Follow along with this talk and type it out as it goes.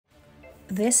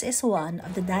This is one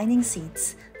of the dining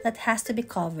seats that has to be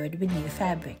covered with new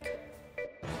fabric.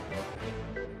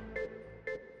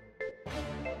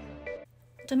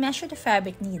 To measure the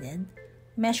fabric needed,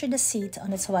 measure the seat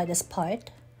on its widest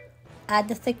part, add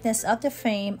the thickness of the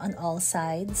frame on all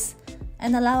sides,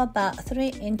 and allow about 3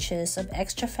 inches of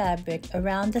extra fabric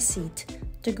around the seat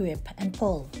to grip and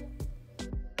pull.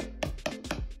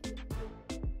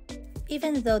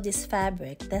 Even though this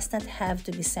fabric does not have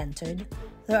to be centered,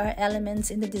 there are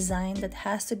elements in the design that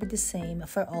has to be the same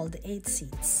for all the 8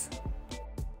 seats.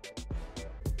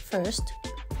 First,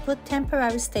 put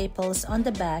temporary staples on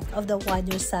the back of the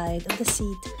wider side of the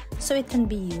seat so it can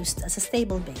be used as a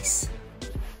stable base.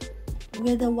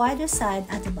 With the wider side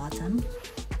at the bottom,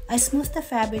 I smooth the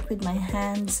fabric with my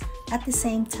hands at the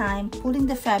same time pulling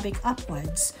the fabric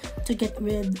upwards to get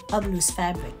rid of loose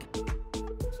fabric.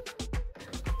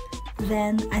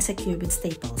 Then I secure with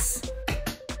staples.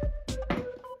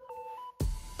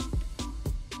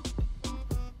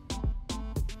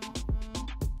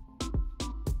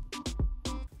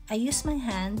 I use my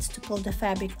hands to pull the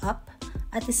fabric up,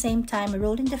 at the same time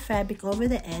rolling the fabric over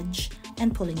the edge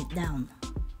and pulling it down.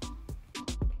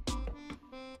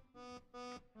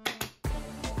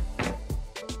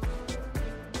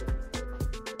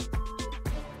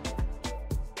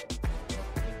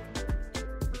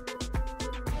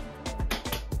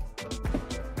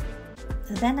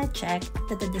 Then I check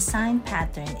that the design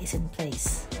pattern is in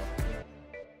place.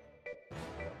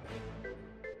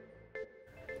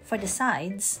 For the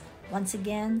sides, once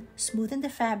again, smoothen the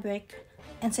fabric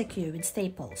and secure with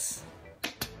staples.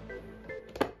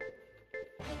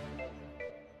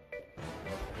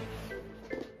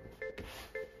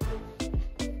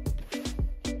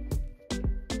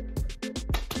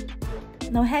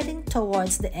 Now heading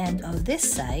towards the end of this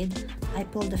side, I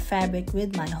pull the fabric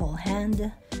with my whole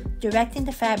hand, directing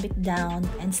the fabric down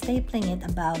and stapling it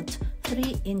about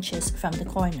 3 inches from the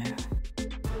corner.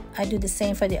 I do the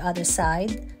same for the other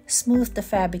side, smooth the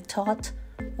fabric taut,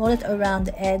 roll it around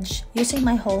the edge using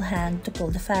my whole hand to pull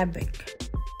the fabric.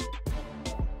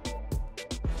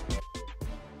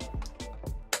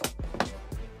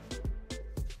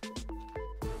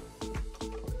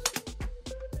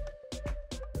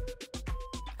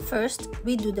 First,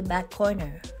 we do the back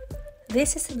corner.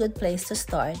 This is a good place to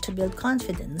start to build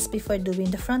confidence before doing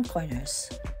the front corners.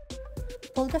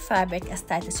 Pull the fabric as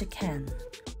tight as you can.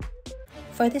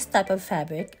 For this type of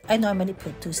fabric, I normally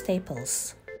put 2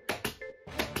 staples.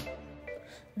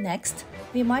 Next,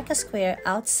 we mark a square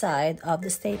outside of the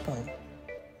staple.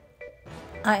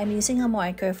 I am using a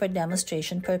marker for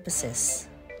demonstration purposes.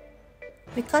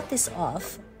 We cut this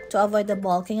off to avoid the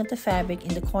bulking of the fabric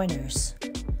in the corners.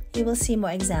 You will see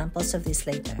more examples of this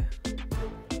later.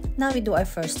 Now we do our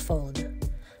first fold.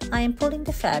 I am pulling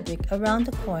the fabric around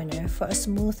the corner for a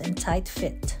smooth and tight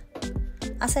fit.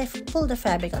 As I pull the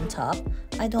fabric on top,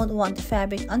 I don't want the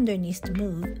fabric underneath to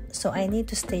move, so I need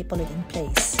to staple it in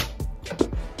place.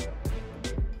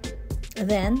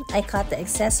 Then, I cut the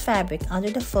excess fabric under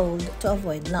the fold to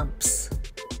avoid lumps.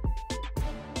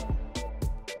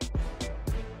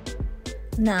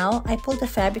 Now, I pull the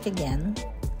fabric again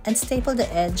and staple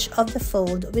the edge of the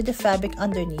fold with the fabric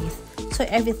underneath so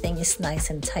everything is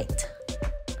nice and tight.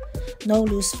 No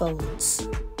loose folds.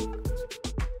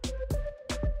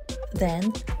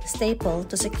 Then, staple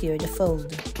to secure the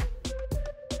fold.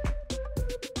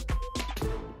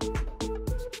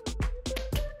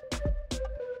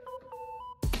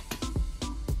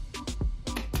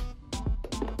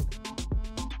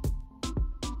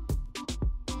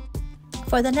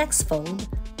 For the next fold,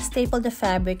 staple the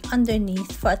fabric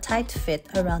underneath for a tight fit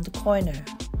around the corner.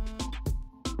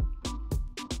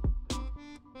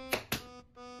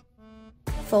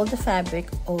 Fold the fabric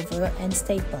over and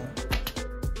staple.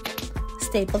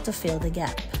 Staple to fill the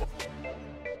gap.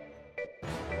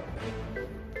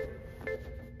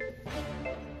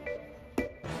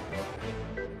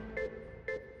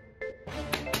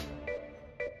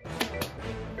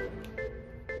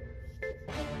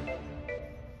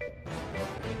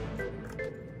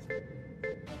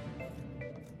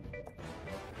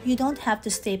 You don't have to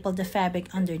staple the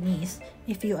fabric underneath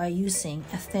if you are using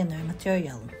a thinner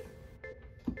material.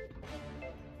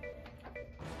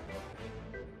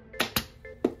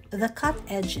 The cut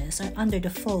edges are under the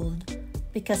fold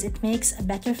because it makes a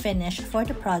better finish for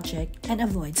the project and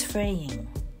avoids fraying.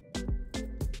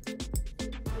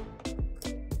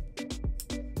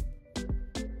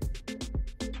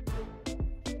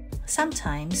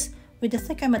 Sometimes, with the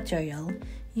thicker material,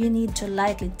 you need to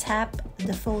lightly tap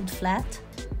the fold flat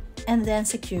and then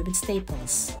secure with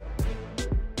staples.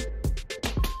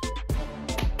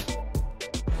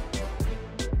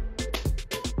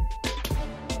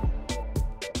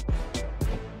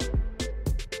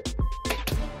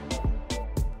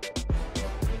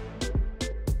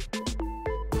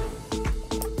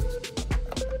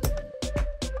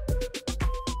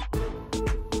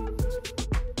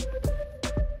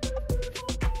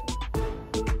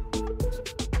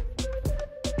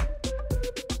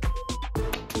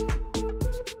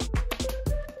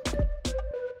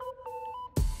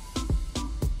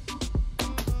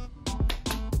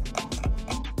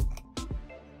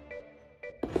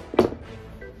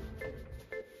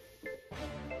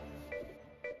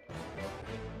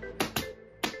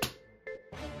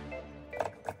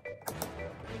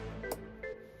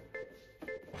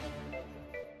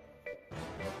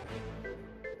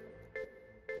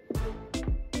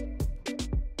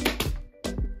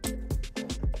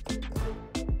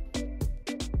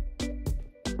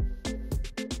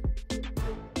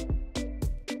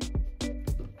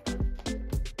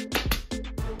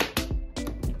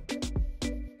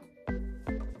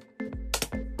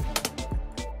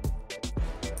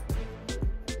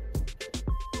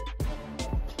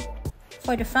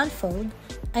 For the front fold,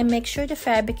 I make sure the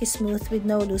fabric is smooth with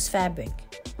no loose fabric.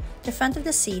 The front of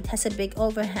the seat has a big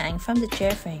overhang from the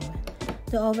chair frame.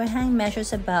 The overhang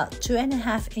measures about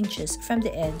 2.5 inches from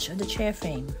the edge of the chair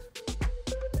frame.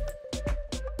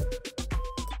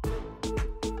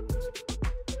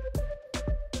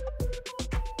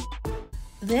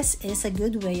 This is a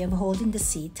good way of holding the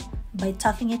seat by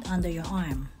tucking it under your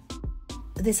arm.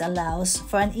 This allows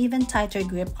for an even tighter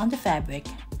grip on the fabric,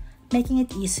 making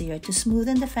it easier to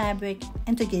smoothen the fabric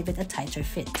and to give it a tighter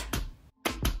fit.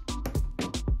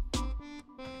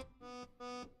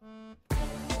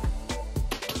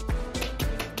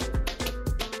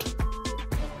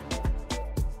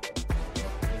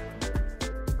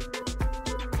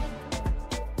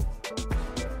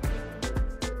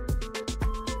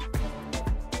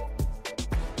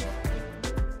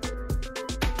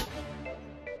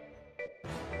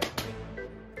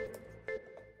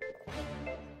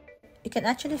 You can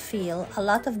actually feel a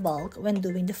lot of bulk when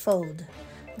doing the fold.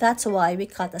 That's why we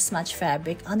cut as much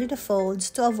fabric under the folds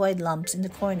to avoid lumps in the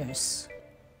corners.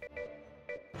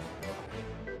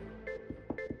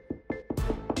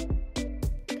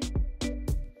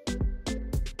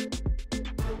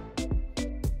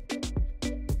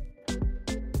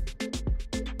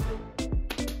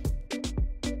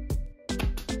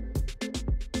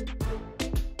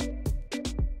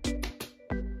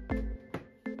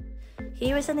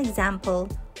 Here is an example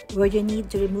where you need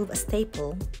to remove a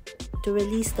staple to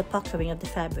release the puckering of the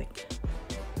fabric.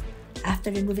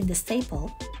 After removing the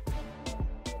staple,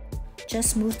 just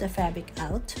smooth the fabric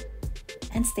out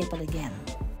and staple again.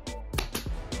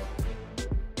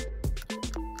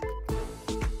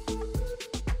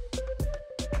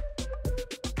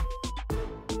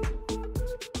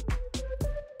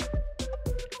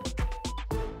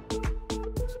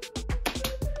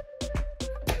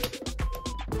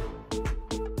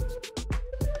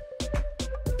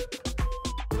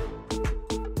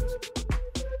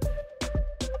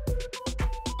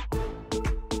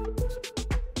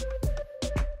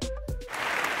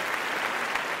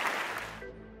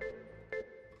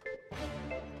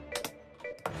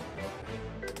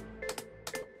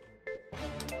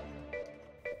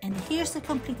 And here's the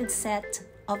completed set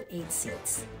of 8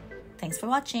 seats. Thanks for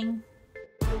watching!